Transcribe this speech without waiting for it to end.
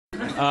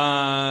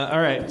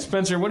All right,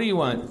 Spencer, what do you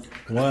want?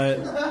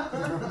 What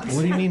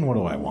do you mean, what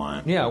do I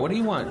want? Yeah, what do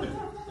you want?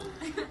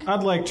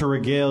 I'd like to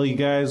regale you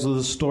guys with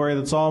a story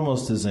that's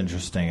almost as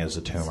interesting as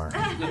a tumor. No,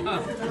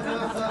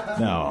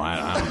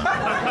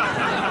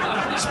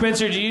 I don't know.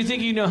 Spencer, do you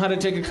think you know how to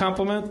take a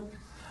compliment?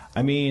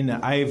 I mean,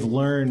 I've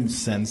learned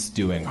since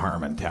doing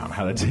Harmontown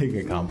how to take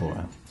a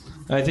compliment.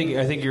 I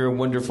think you're a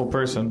wonderful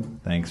person.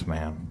 Thanks,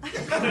 man.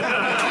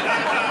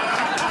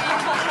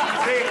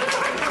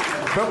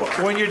 But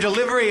when your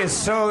delivery is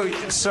so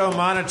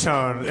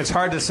monotone, it's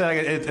hard to say.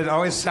 It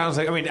always sounds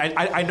like. I mean,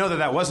 I know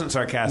that wasn't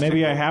sarcastic.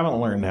 Maybe I haven't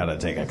learned how to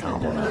take a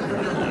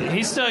compliment.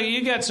 He's still.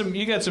 You got some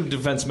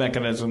defense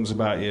mechanisms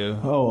about you.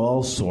 Oh,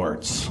 all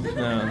sorts.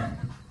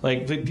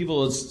 Like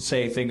people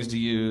say things to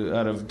you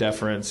out of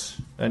deference,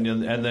 and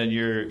then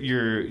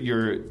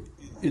your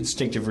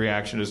instinctive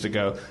reaction is to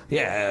go,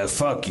 yeah,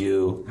 fuck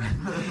you.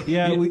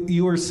 Yeah,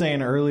 you were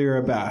saying earlier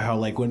about how,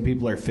 like, when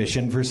people are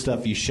fishing for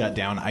stuff, you shut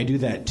down. I do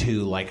that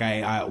too. Like,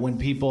 I when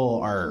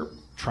people are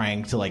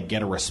trying to, like,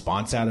 get a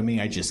response out of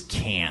me, I just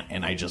can't,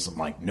 and I'm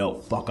like,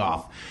 no, fuck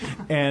off.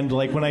 And,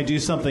 like, when I do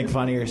something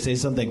funny or say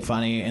something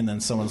funny, and then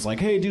someone's like,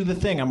 hey, do the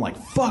thing, I'm like,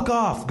 fuck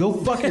off, go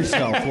fuck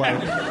yourself.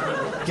 Like,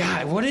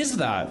 God, what is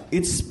that?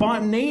 It's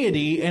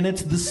spontaneity, and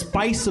it's the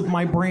spice of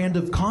my brand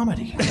of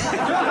comedy.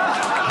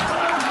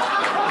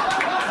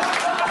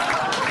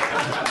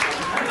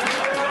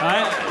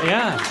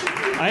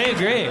 I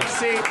agree.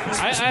 See,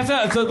 I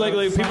thought like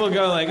people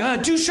go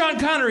like, do Sean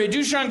Connery.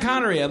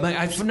 I'm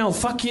like, no,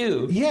 fuck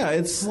you. Yeah,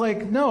 it's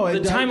like, no.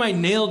 The time I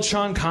nailed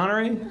Sean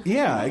Connery.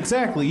 Yeah,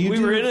 exactly. We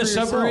were in a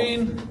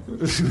submarine.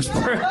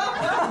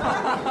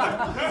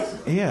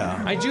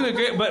 Yeah, I do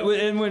agree. But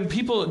when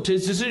people,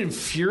 does it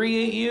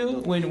infuriate you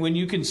when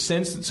you can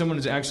sense that someone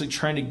is actually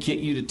trying to get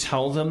you to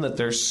tell them that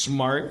they're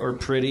smart or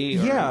pretty?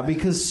 Yeah,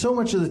 because so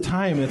much of the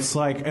time it's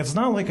like, it's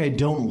not like I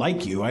don't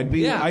like you. I'd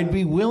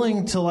be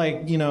willing to,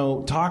 like, you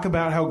know, talk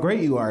about how great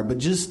you are, but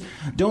just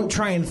don't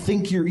try and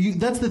think you.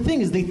 That's the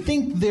thing, is they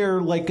think they're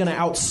like going to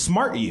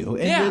outsmart you,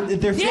 and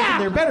they're thinking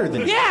they're better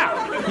than you.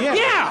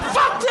 Yeah,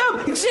 fuck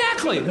them.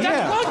 Exactly.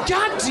 Oh,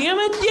 God damn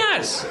it,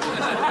 yes.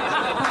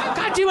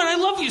 God damn it, I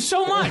love you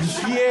so much.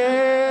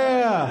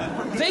 Yeah.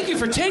 Thank you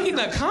for taking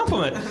that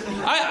compliment.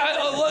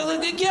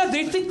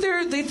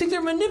 They think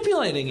they're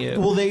manipulating you.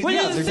 Well, they're the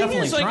thing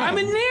definitely is, like, trying. I'm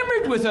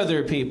enamored with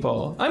other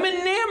people. I'm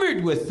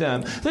enamored with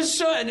them.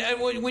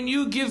 When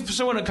you give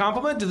someone a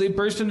compliment, do they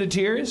burst into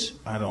tears?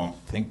 I don't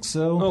think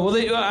so. Oh well,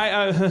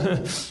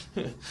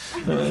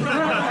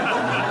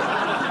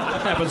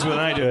 happens when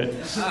I do it.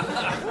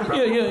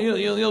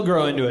 You'll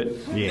grow into it.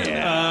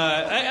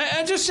 Yeah.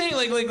 I'm just saying,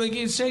 like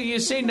you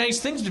say nice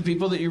things to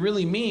people that you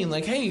really mean.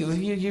 Like, hey,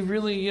 you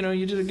really,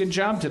 you did a good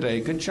job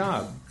today. Good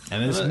job.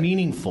 And it's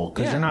meaningful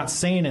because you're not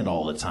saying it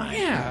all the time.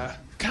 Yeah.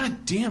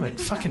 God damn it.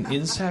 Fucking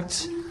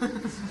insects.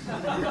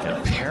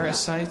 Fucking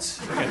parasites.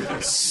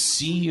 Fucking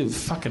sea of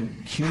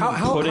fucking human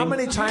pudding. How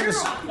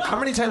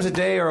many times a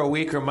day or a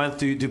week or a month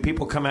do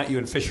people come at you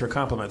and fish for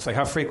compliments? Like,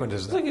 how frequent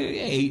is that? Like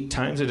 8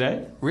 times a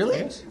day. Really?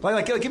 Yes.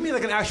 Like, give me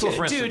like an actual,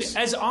 for instance.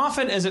 Dude, as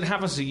often as it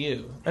happens to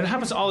you, and it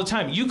happens all the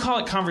time. You call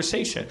it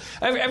conversation.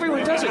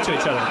 Everyone does it to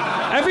each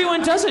other.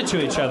 Everyone does it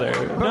to each other.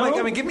 But no? like,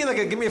 I mean, give me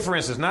a for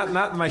instance.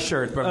 Not my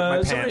shirt, but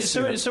my pants.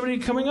 Somebody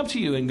coming up to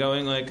you and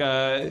going like,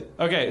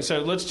 okay,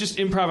 so let's just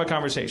improv a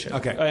conversation.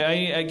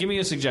 Okay. Give me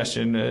a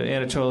suggestion,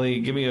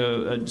 Anatoly. Give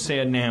me say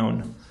a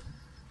noun.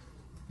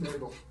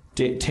 Table.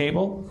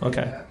 Table?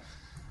 Okay.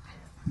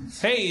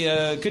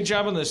 Hey, good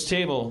job on this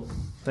table.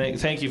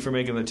 Thank you for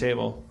making the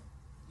table.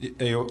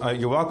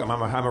 You're welcome.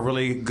 I'm a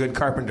really good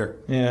carpenter.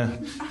 Yeah.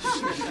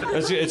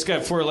 It's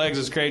got 4 legs.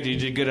 It's great. You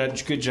did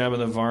good job on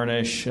the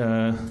varnish.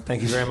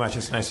 Thank you very much.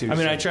 It's nice of you. I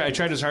mean, I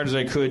tried as hard as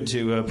I could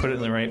to put it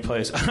in the right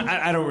place.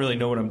 I don't really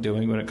know what I'm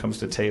doing when it comes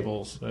to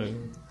tables. I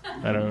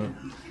don't.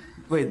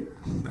 Wait.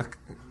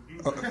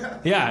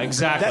 Yeah,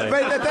 exactly.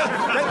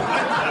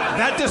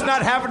 That does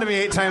not happen to me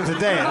 8 times a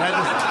day.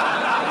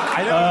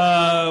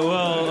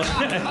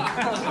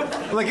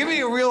 Like, give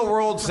me a real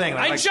world thing.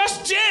 Like, I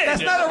just did.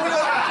 That's not a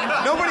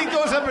real. Nobody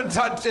goes up and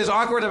is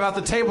awkward about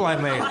the table I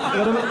made.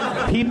 What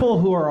about people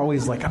who are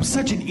always like, I'm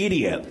such an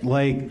idiot,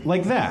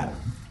 like that?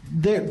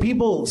 There,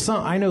 people,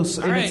 I know,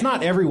 and it's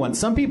not everyone.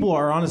 Some people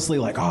are honestly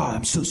like, oh,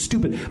 I'm so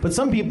stupid. But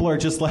some people are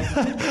just like,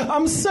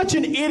 I'm such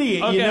an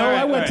idiot, okay,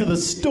 I went to the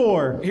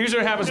store. Here's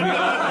what happens to me.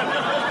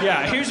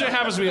 Here's what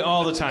happens to me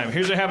all the time.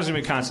 Here's what happens to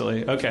me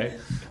constantly. Okay.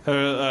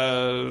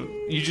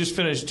 You just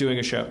finished doing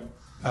a show.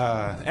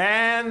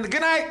 And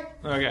good night.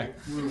 Okay.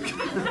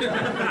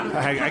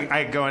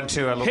 I go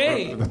into a little.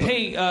 Hey!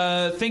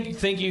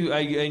 Thank you. I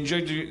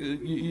enjoyed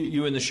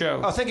you in the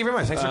show. Oh, thank you very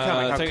much. Thanks for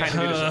coming. How kind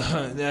of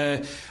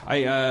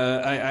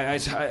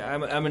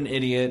I'm an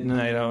idiot,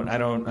 and I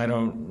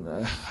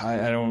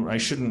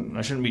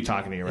shouldn't be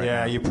talking to you right now.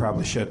 Yeah, you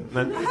probably should.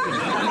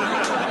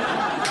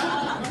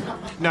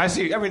 No, I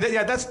see. I mean,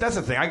 that's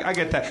the thing. I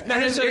get that. Now,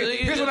 here's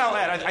what I'll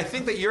add. I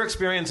think that your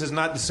experience is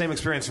not the same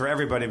experience for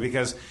everybody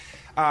because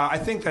I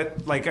think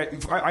that, like,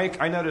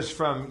 I noticed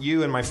from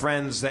you and my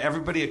friends that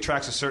everybody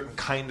attracts a certain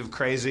kind of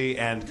crazy,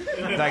 and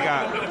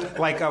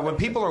when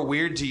people are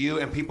weird to you,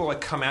 and people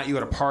like come at you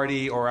at a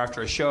party or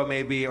after a show,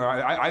 maybe, or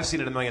I've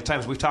seen it a million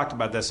times. We've talked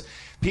about this.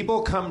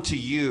 People come to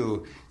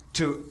you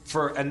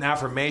for an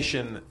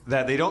affirmation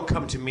that they don't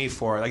come to me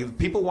for. Like,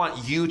 people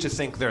want you to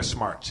think they're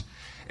smart.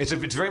 It's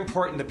very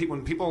important that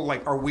when people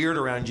like are weird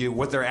around you,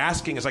 what they're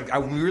asking is like, I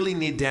really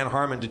need Dan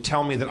Harmon to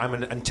tell me that I'm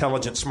an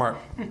intelligent, smart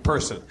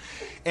person.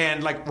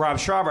 And like Rob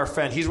Schraub, our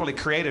friend, he's really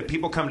creative.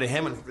 People come to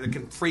him and it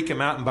can freak him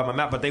out and bum him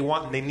out, but they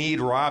need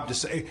Rob to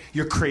say,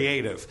 you're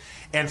creative.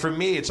 And for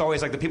me, it's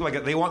always like the people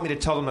they want me to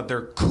tell them that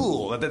they're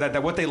cool,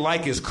 that what they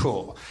like is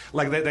cool.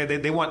 Like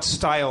they want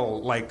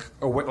style, like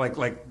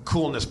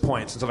coolness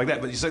points and stuff like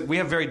that. But you said we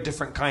have very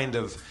different kind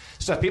of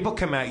stuff. People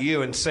come at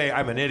you and say,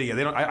 I'm an idiot.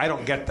 I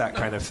don't get that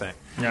kind of thing.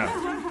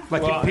 Yeah.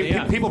 Like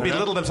people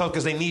belittle themselves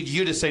because they need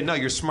you to say, no,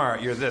 you're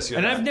smart, you're this,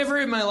 you're that. I've never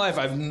in my life,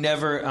 I've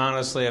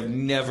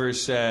never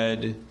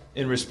said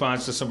in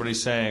response to somebody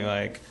saying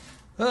like,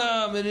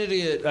 oh, I'm an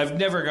idiot. I've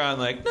never gone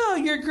like, no,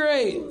 you're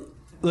great.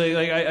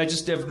 I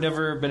just have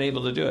never been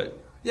able to do it.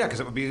 Yeah,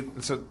 because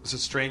it's a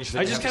strange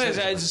thing. I just kind of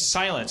just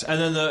silence, and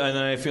then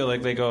I feel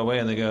like they go away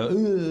and they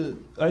go,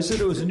 I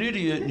said it was an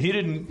idiot, and he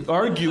didn't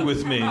argue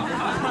with me. Like,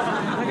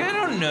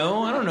 I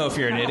don't know if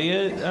you're an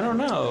idiot. I don't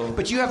know.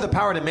 But you have the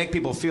power to make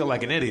people feel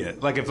like an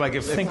idiot. Like if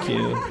Thank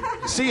you.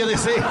 See.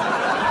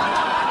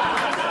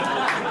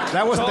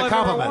 That wasn't the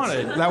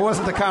compliment. That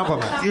wasn't the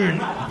compliment. You're an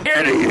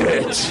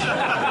idiot.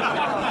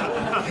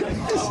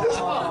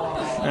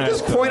 I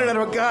just pointed at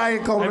a guy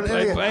and called him an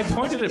idiot. I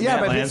pointed at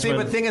Matt Landsman.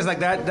 but the thing is, like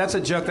that's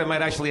a joke that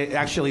might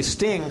actually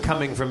sting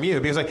coming from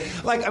you, because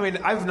like I mean,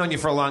 I've known you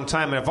for a long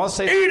time, and if I'll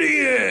say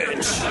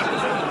idiot,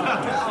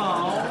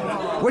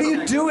 what are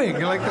you doing?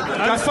 You're like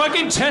I'm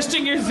fucking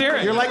testing your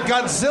theory. You're like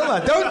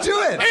Godzilla. Don't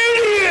do it,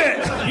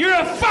 idiot! You're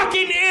a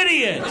fucking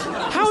idiot.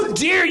 How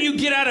dare you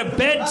get out of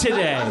bed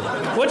today?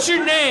 What's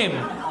your name?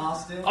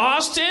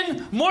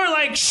 Austin? More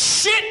like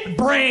shit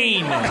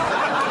brain.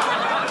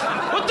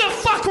 What the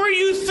fuck were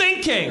you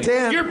thinking?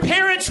 Dan, your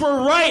parents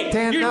were right.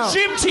 Dan, your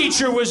gym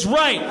teacher was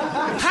right.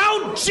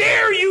 How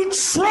dare you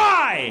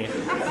try?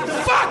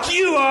 Fuck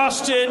you,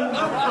 Austin.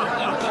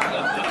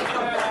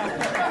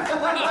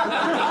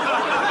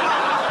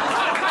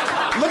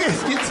 Look at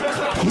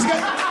he's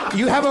got.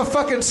 You have a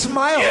fucking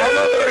smile.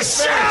 You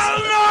shall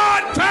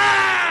not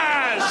pass.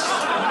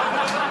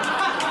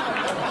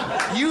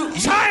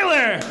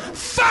 Tyler.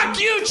 Fuck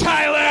you,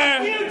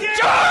 Tyler.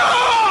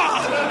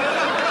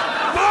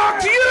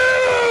 Fuck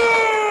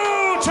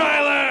you,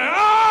 Tyler.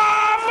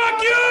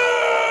 Fuck you.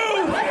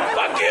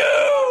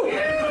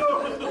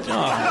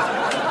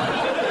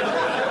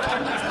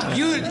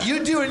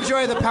 You do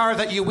enjoy the power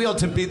that you wield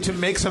to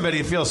make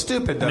somebody feel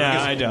stupid, though. No,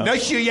 I don't. No,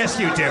 yes,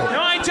 you do. No,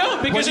 I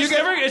don't, because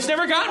it's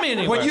never gotten me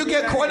anywhere. When you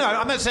get no,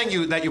 I'm not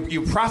saying that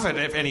you profit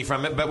if any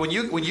from it, but when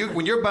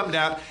you're bummed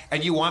out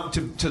and you want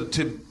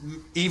to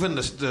even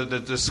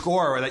the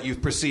score that you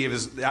perceive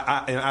is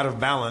out of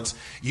balance,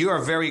 you are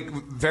very,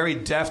 very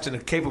deft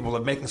and capable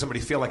of making somebody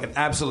feel like an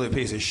absolute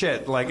piece of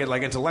shit, like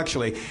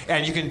intellectually,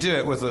 and you can do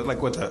it with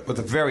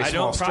a very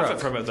small stroke. I don't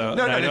profit from it, though.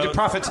 No, the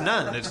profit's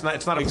none. It's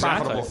not a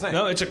profitable thing.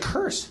 No, it's a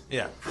curse.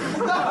 Yeah.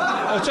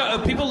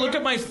 People look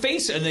at my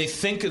face and they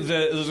think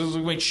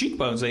that my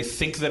cheekbones. They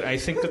think that I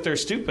think that they're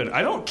stupid.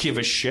 I don't give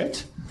a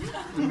shit.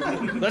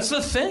 That's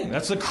the thing.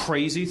 That's the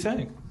crazy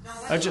thing.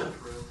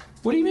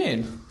 What do you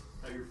mean?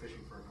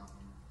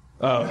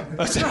 Oh.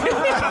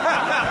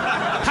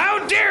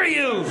 How dare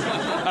you! All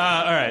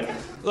right.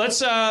 Let's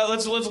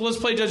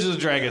play Dungeons and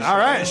Dragons. All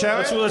right, shall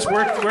we? Let's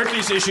work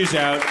these issues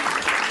out.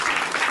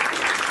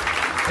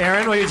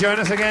 Aaron, will you join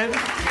us again?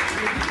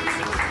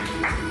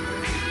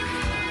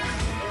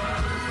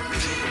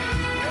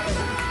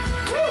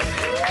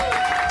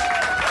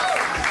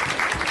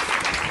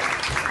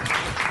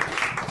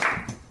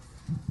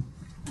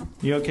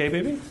 You okay,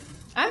 baby?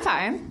 I'm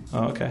fine.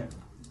 Oh, okay.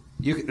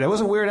 That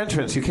was a weird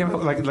entrance. You came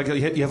up like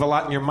you have a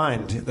lot in your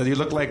mind. You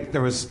look like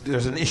there's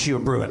an issue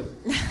brewing.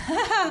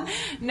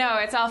 No,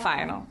 it's all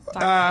fine. I'll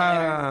talk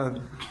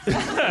to you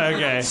later.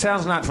 Okay.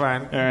 Sounds not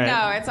fine. All right.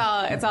 No,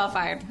 it's all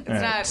fine.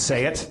 It's not.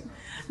 Say it.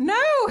 No.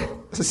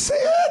 Say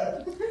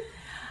it.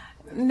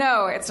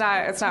 No, it's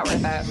not. It's not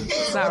worth it.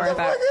 It's not worth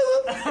it.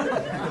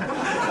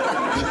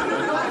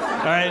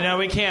 All right, no,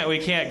 we can't,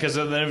 because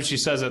then if she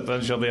says it,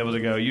 then she'll be able to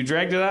go, you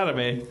dragged it out of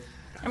me.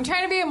 I'm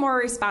trying to be a more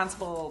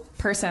responsible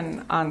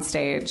person on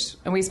stage,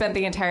 and we spent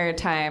the entire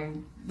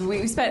time.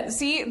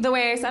 See the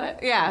way I said it?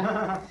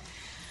 Yeah.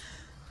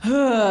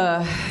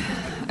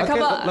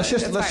 Let's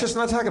just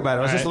not talk about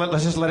it.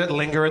 Let's just let it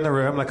linger in the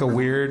room like a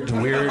weird.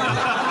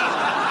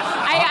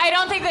 I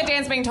don't think that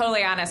Dan's being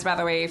totally honest about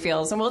the way he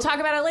feels, and we'll talk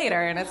about it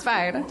later, and it's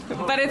fine.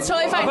 But it's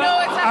totally fine. No,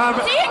 it's not.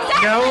 See,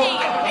 exactly. No.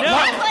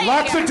 Exactly.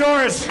 Lock the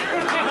doors.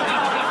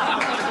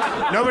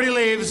 Nobody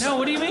leaves. No,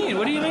 what do you mean?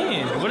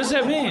 What does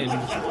that mean?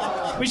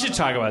 We should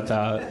talk about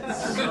that.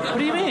 What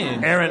do you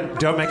mean? Aaron,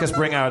 don't make us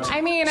bring out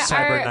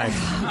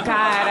Cyberknife.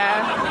 God.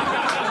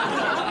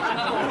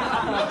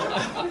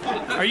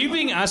 All Are you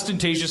being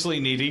ostentatiously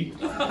needy?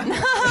 My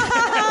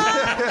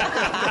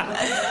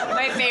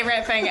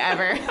favorite thing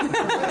ever.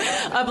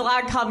 A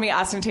blog called me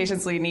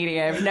ostentatiously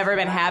needy. I've never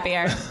been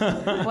happier.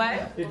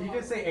 What? Did you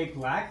just say a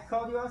black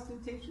called you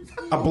ostentatious?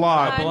 A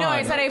blog. No,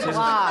 I said a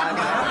blog.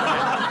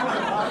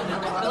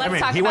 But let's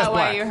talk about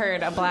why you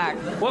heard a black.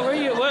 What were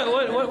you?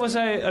 What was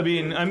I? I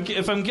mean,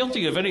 if I'm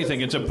guilty of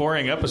anything, it's a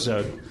boring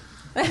episode.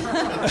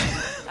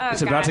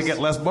 It's about to get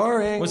less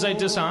boring. Was I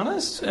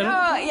dishonest? Yeah,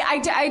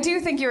 I do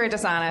think you were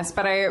dishonest,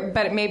 but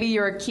maybe you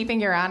were keeping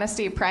your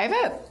honesty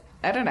private.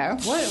 I don't know.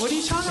 What are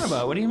you talking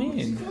about? What do you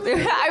mean?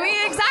 I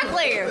mean,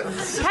 exactly.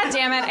 God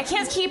damn it. I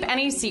can't keep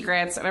any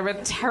secrets, and I'm a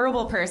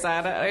terrible person.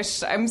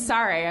 I'm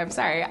sorry.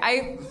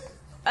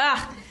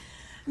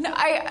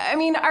 I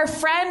mean, our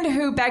friend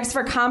who begs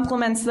for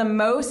compliments the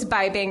most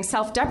by being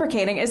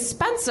self-deprecating is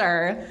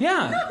Spencer.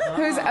 Yeah.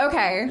 Who's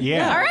okay.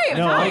 Yeah. All right.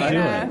 No, fine. I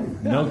do it.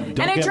 No, don't and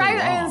get me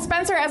wrong.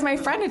 Spencer as my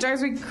friend, it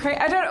drives me crazy.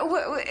 I don't.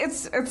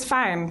 It's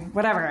fine.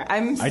 Whatever.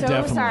 I'm so I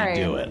definitely sorry.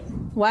 do it.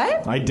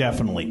 What? I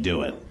definitely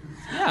do it.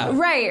 Yeah.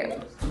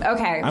 Right.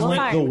 Okay. I'm well, like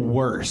fine. the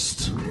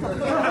worst. All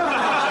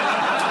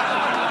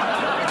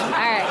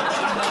right.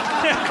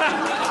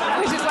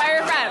 Which is why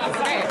you're friends.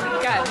 Great.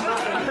 Good.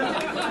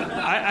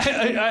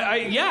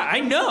 I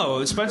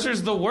know.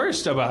 Spencer's the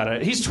worst about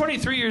it. He's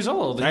 23 years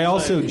old. I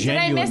also Did I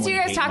genuinely miss you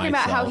guys hate talking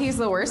about how myself. he's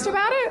the worst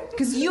about it?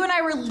 Because you and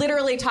I were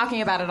literally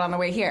talking about it on the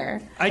way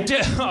here. I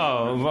did.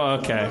 Oh,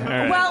 okay. All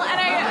right. Well, and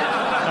I.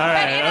 All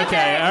right.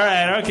 Okay. All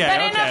right. Okay.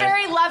 But in Okay. a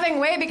very loving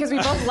way, because we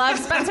both love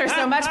Spencer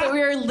so much, but we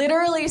were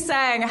literally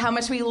saying how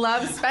much we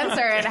love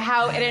Spencer and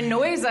how it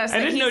annoys us. I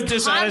didn't know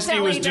dishonesty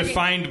was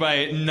defined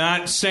by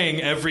not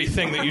saying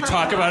everything that you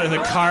talk about in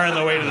the car on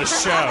the way to the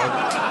show.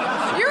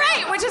 You're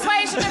right, which is why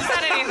I shouldn't have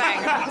said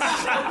anything.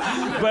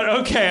 But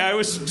okay, I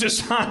was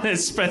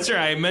dishonest, Spencer.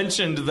 I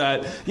mentioned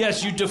that,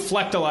 yes, you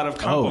deflect a lot of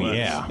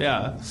compliments. Oh,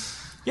 yeah.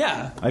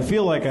 Yeah. I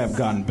feel like I've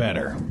gotten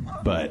better,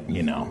 but,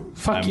 you know.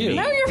 Fuck I'm you. me.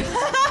 No, you're.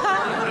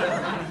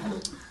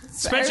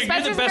 Spencer, you're the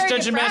Spencer's a best very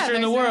dungeon good master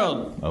in friend. the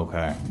world.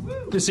 Okay.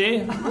 You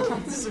see?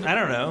 I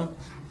don't know.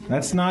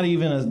 That's not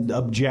even an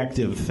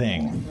objective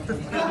thing.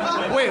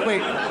 Wait.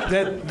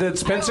 That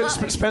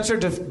Spencer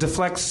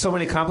deflects so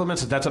many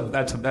compliments. That's an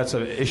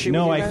issue.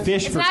 No, with you I guys?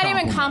 fish It's for not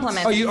even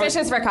compliments. Oh, He you are-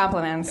 fishes for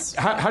compliments.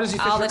 How does he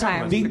fish All for the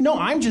time. compliments? No,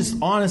 I'm just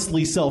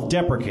honestly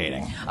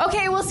self-deprecating.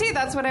 Okay, well, see,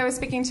 that's what I was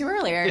speaking to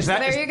earlier. Is So that-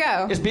 there is- you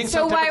go. is being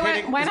so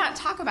self-deprecating- why not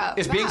talk about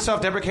Is being that?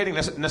 self-deprecating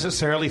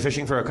necessarily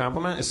fishing for a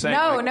compliment? Is saying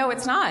like, No,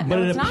 it's not. But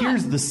no, it it's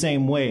appears not. the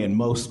same way in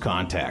most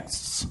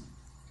contexts.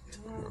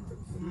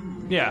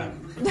 Yeah.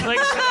 Like,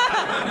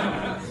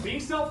 Being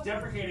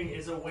self-deprecating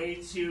is a way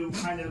to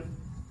kind of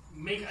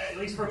make, at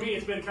least for me,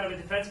 it's been kind of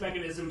a defense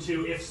mechanism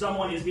to, if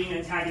someone is being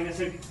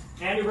antagonistic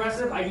and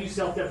aggressive, I use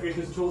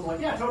self-deprecation as a tool. Like,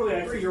 yeah, totally, I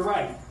agree, you're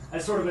right.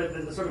 As sort of a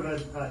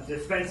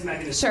defense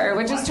mechanism. Sure,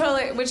 which is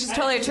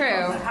totally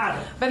true.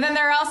 But then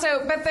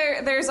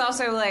there's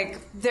also like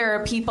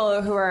there are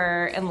people who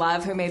are in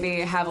love who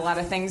maybe have a lot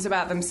of things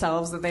about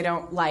themselves that they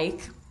don't like,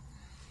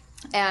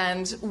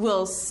 and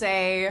will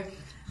say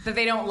that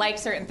they don't like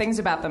certain things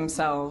about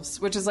themselves,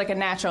 which is like a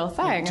natural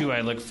thing. do I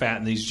look fat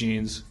in these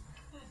jeans?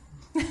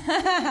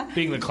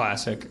 Being the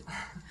classic.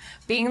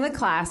 Being the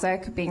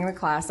classic.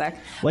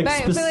 Like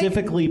But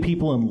specifically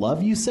people in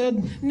love, you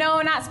said?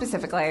 no, not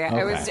specifically.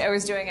 Okay. I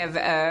was doing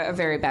a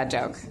very bad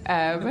joke.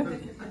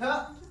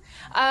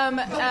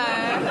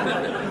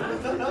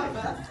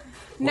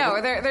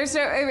 No, there's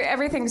no.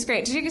 Everything's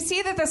great. Did you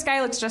see that this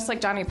guy looks just like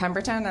Johnny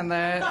Pemberton in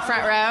the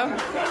front row?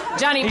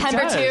 Johnny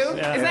Pemberton. does,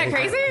 yeah. Isn't that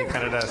crazy?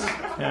 kind of does.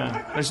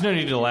 Yeah. There's no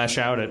need to lash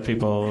out at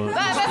people.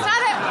 That's not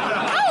it.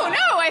 Oh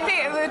no, I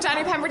think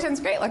Johnny Pemberton's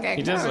great looking.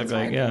 He does No, look it's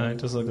like, fine. yeah, he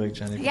does look like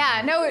Johnny.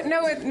 Yeah, no,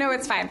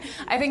 it's fine.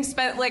 I think, You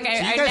I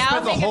guys now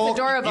spent think it's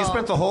adorable. You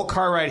spent the whole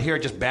car ride here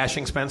just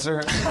bashing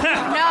Spencer. No.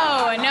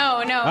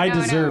 I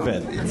deserve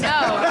it.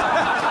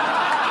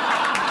 No.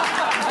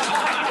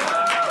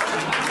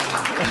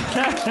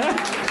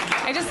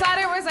 I just thought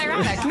it was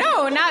ironic.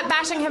 No, not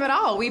bashing him at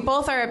all. We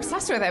both are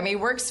obsessed with him. He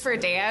works for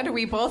Dad.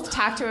 We both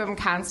talk to him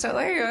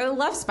constantly. I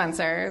love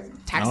Spencer. I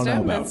Text don't know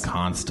him. about It's-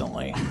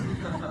 constantly.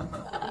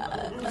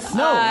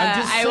 No,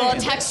 I'm just I saying.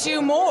 will text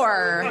you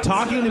more.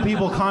 Talking to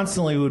people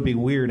constantly would be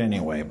weird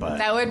anyway, but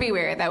That would be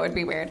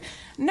weird.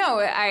 No,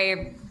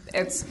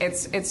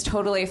 it's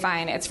totally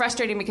fine. It's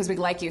frustrating because we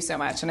like you so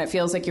much, and it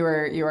feels like you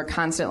are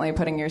constantly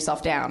putting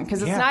yourself down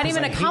because it's Yeah, not 'cause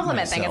even I a hate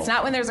compliment thing. myself. It's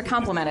not when there's a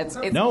compliment. It's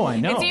No, I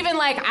know. It's even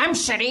like I'm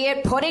shitty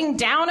at putting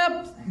down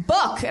a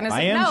book, and it's I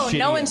like am no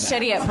shitty one's at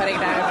that. shitty at putting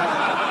down a book.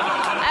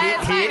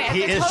 It's fine.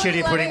 He It's is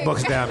totally shitty putting loving-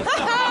 books down.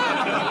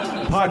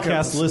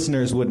 podcast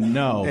listeners would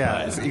know.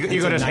 Yeah, but you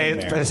it's go a to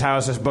nightmare. his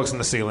house. There's books on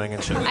the ceiling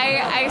and shit.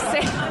 I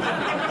say.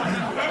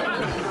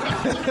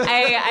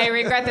 I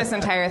regret this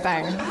entire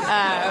thing,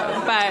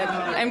 but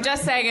I'm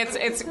just saying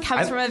it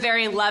comes from a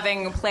very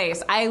loving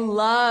place. I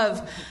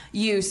love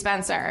you,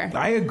 Spencer.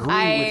 I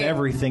agree with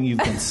everything you've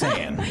been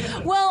saying,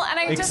 Well, and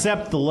I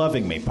except the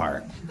loving me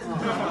part.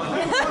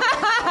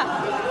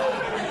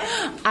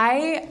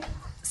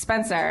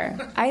 Spencer,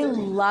 I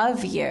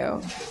love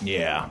you.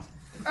 Yeah.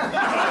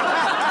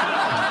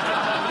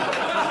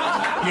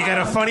 You got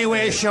a funny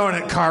way of showing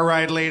it, car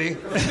ride lady.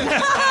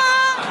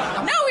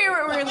 No, we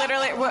were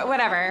literally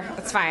whatever.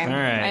 It's fine. All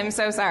right. I'm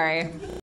so sorry.